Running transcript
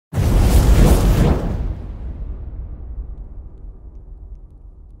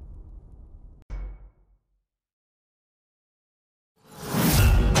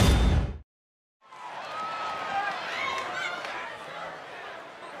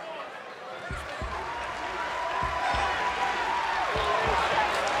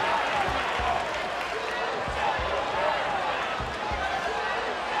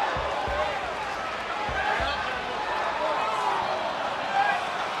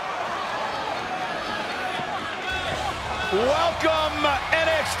Welcome,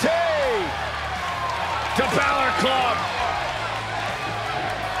 NXT, to Balor Club.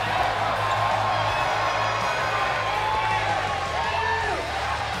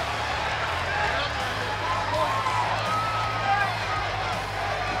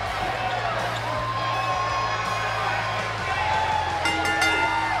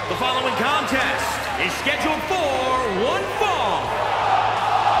 The following contest is scheduled for one fall.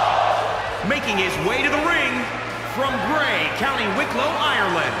 Making his way to the ring from Bray, County Wicklow,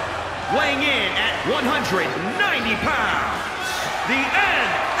 Ireland, weighing in at 190 pounds, the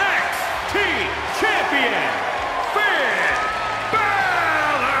NXT Champion, Finn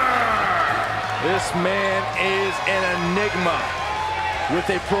Balor! This man is an enigma with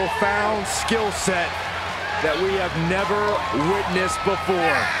a profound skill set that we have never witnessed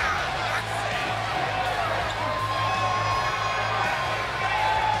before.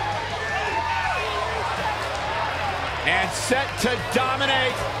 And set to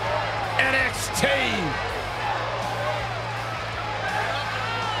dominate NXT.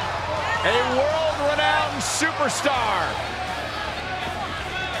 A world-renowned superstar.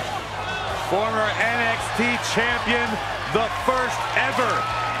 Former NXT champion, the first ever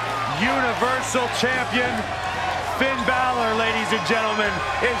Universal Champion, Finn Balor, ladies and gentlemen,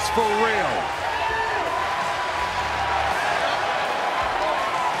 is for real.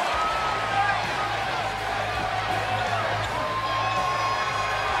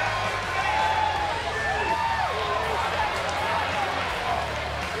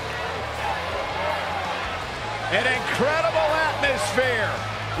 An incredible atmosphere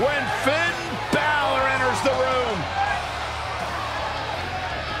when Finn Balor enters the room.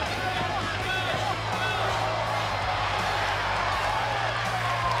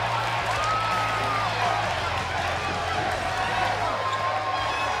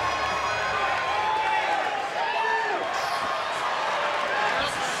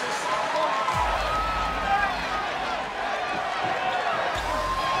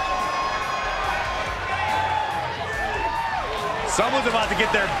 Someone's about to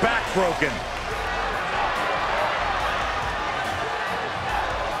get their back broken.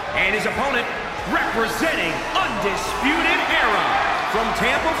 And his opponent, representing Undisputed Era from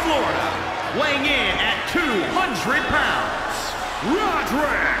Tampa, Florida, weighing in at 200 pounds,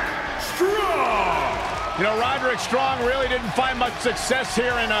 Roderick Strong. You know, Roderick Strong really didn't find much success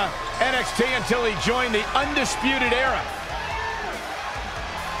here in NXT until he joined the Undisputed Era.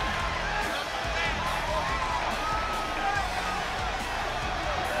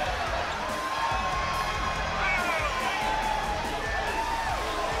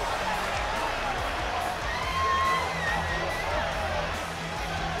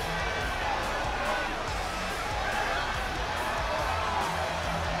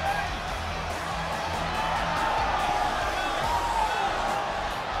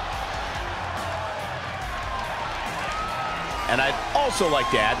 And I'd also like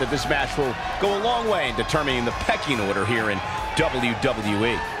to add that this match will go a long way in determining the pecking order here in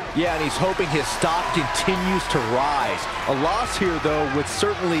WWE. Yeah, and he's hoping his stock continues to rise. A loss here, though, would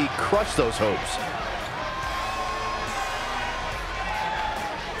certainly crush those hopes.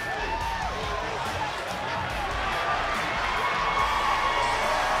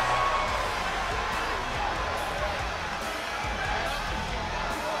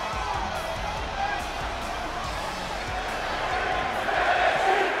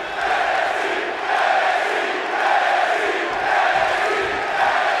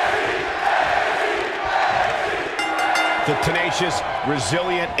 The tenacious,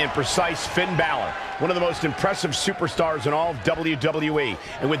 resilient, and precise Finn Balor, one of the most impressive superstars in all of WWE.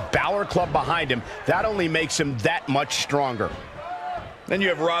 And with Balor Club behind him, that only makes him that much stronger. Then you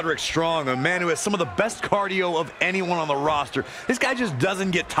have Roderick Strong, a man who has some of the best cardio of anyone on the roster. This guy just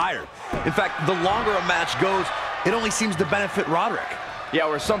doesn't get tired. In fact, the longer a match goes, it only seems to benefit Roderick. Yeah,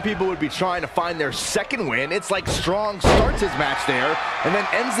 where some people would be trying to find their second win, it's like Strong starts his match there and then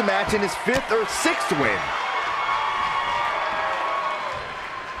ends the match in his 5th or 6th win.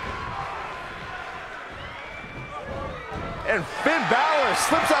 And Finn Balor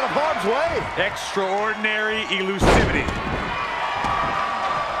slips out of harm's way. Extraordinary elusivity.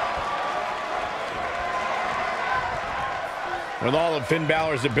 With all of Finn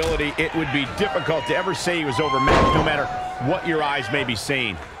Balor's ability, it would be difficult to ever say he was overmatched, no matter what your eyes may be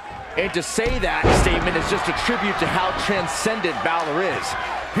seeing. And to say that statement is just a tribute to how transcendent Balor is.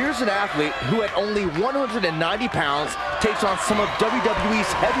 Here's an athlete who at only 190 pounds takes on some of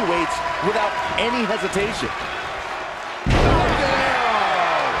WWE's heavyweights without any hesitation.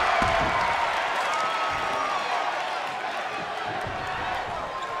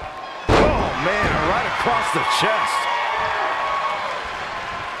 Oh man, right across the chest.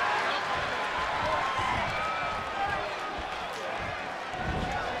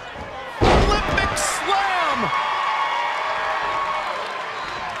 Olympic slam!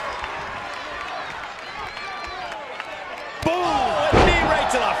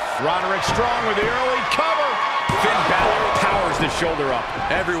 Roderick Strong with the early cover. Finn Balor powers the shoulder up.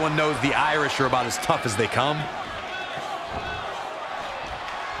 Everyone knows the Irish are about as tough as they come.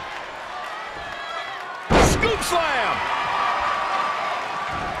 Scoop slam.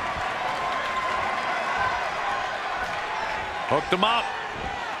 Hooked him up.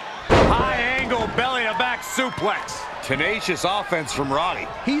 High angle belly to back suplex. Tenacious offense from Roddy.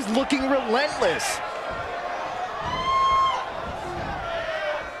 He's looking relentless.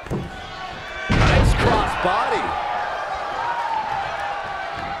 Body.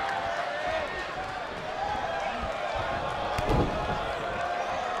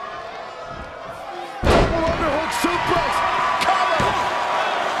 Double underhook suplex. Cover.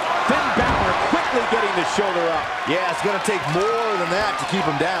 Finn Balor quickly getting the shoulder up. Yeah, it's going to take more than that to keep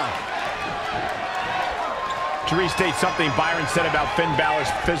him down. To restate something Byron said about Finn Balor's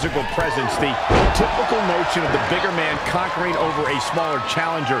physical presence, the typical notion of the bigger man conquering over a smaller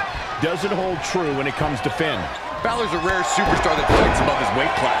challenger doesn't hold true when it comes to Finn. Balor's a rare superstar that fights above his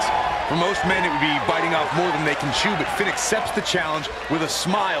weight class. For most men, it would be biting off more than they can chew, but Finn accepts the challenge with a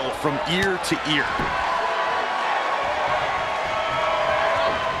smile from ear to ear.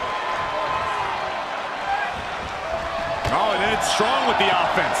 Oh, and then it's Strong with the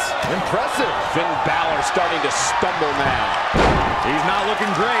offense. Impressive. Finn Balor starting to stumble now. He's not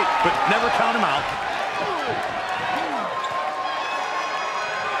looking great, but never count him out.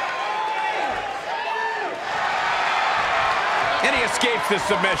 And he escapes the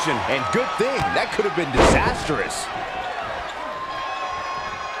submission. And good thing, that could have been disastrous.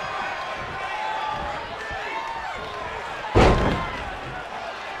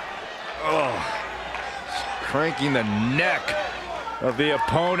 Oh, cranking the neck of the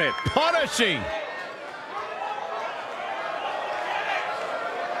opponent. Punishing.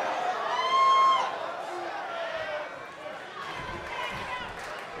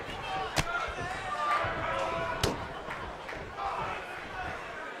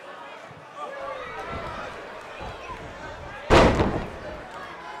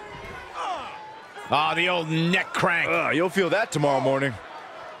 Ah, the old neck crank. You'll feel that tomorrow morning.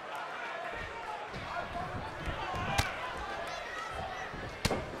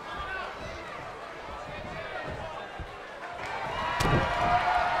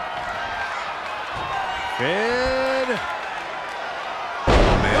 Finn.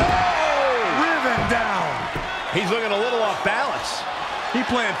 Oh, man. Oh! Riven down. He's looking a little off balance. He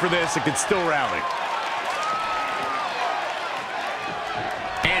planned for this and could still rally.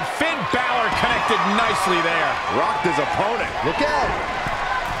 And Finn Balor connected nicely there. Rocked his opponent. Look out.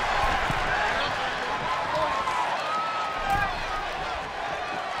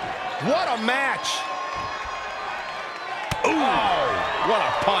 What a match. Ooh, what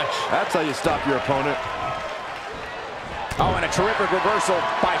a punch. That's how you stop your opponent. Oh, and a terrific reversal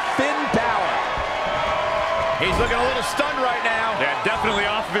by Finn Balor. He's looking a little stunned right now. Yeah, definitely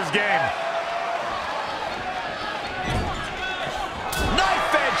off of his game.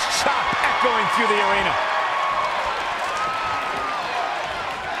 Knife edge chop echoing through the arena.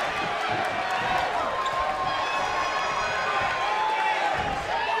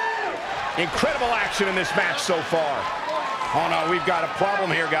 Incredible action in this match so far. Oh no, we've got a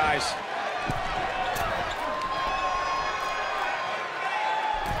problem here, guys.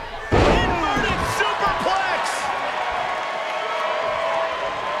 Inverted superplex!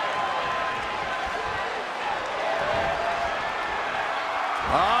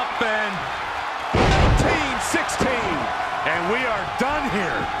 Up and 16. and we are done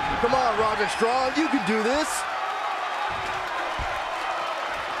here. Come on, Roderick Strong, you can do this.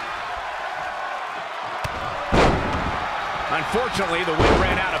 Unfortunately, the wind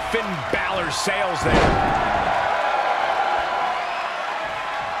ran out of Finn Balor's sails there.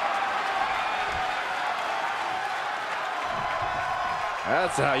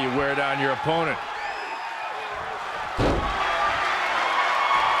 That's how you wear down your opponent.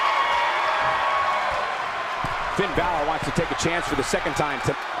 Finn Balor wants to take a chance for the second time.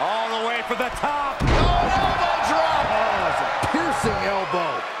 All the way for the top. Oh, elbow drop! Oh, it's a piercing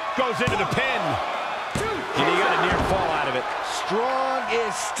elbow. Goes into the pin. And you got to near fall out of it. Strong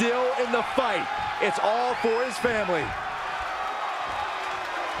is still in the fight. It's all for his family.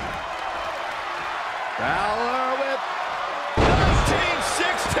 Balor with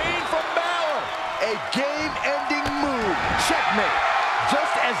 1916 from Balor. A game-ending move. Checkmate.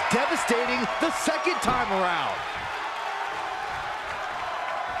 Just as devastating the second time around.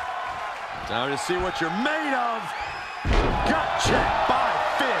 Time to see what you're made of. Gut check by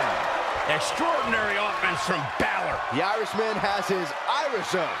Finn. Extraordinary offense from Balor. The Irishman has his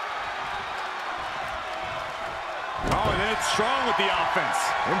Irish up. Oh, and then it's Strong with the offense.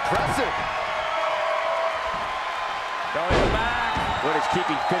 Impressive. Going back. What is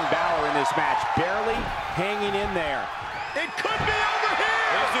keeping Finn Balor in this match? Barely hanging in there. It could be over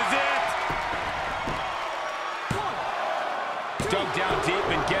here. This is it. Dug down deep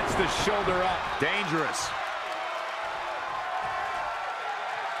and gets the shoulder up. Dangerous.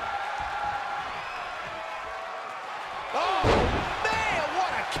 Oh, man,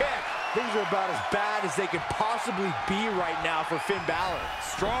 what a kick. Things are about as bad as they could possibly be right now for Finn Balor.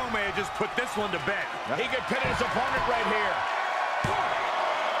 Strong may have just put this one to bed. He could pin his opponent right here. 1,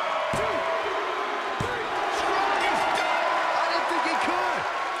 2, 3. Strong is done. I didn't think he could.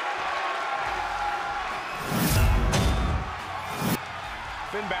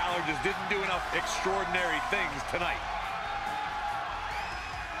 Finn Balor just didn't do enough extraordinary things tonight.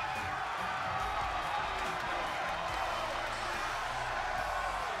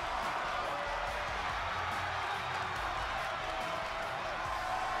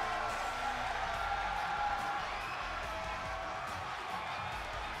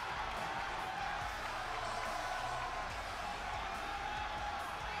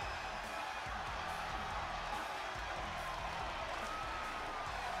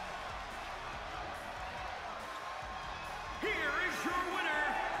 Here is your winner,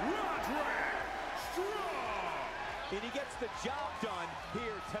 Roderick Strong. And he gets the job done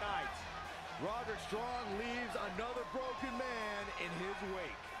here tonight. Roderick Strong leaves another broken man in his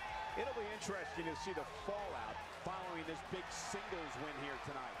wake. It'll be interesting to see the fallout following this big singles win here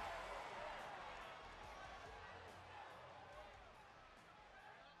tonight.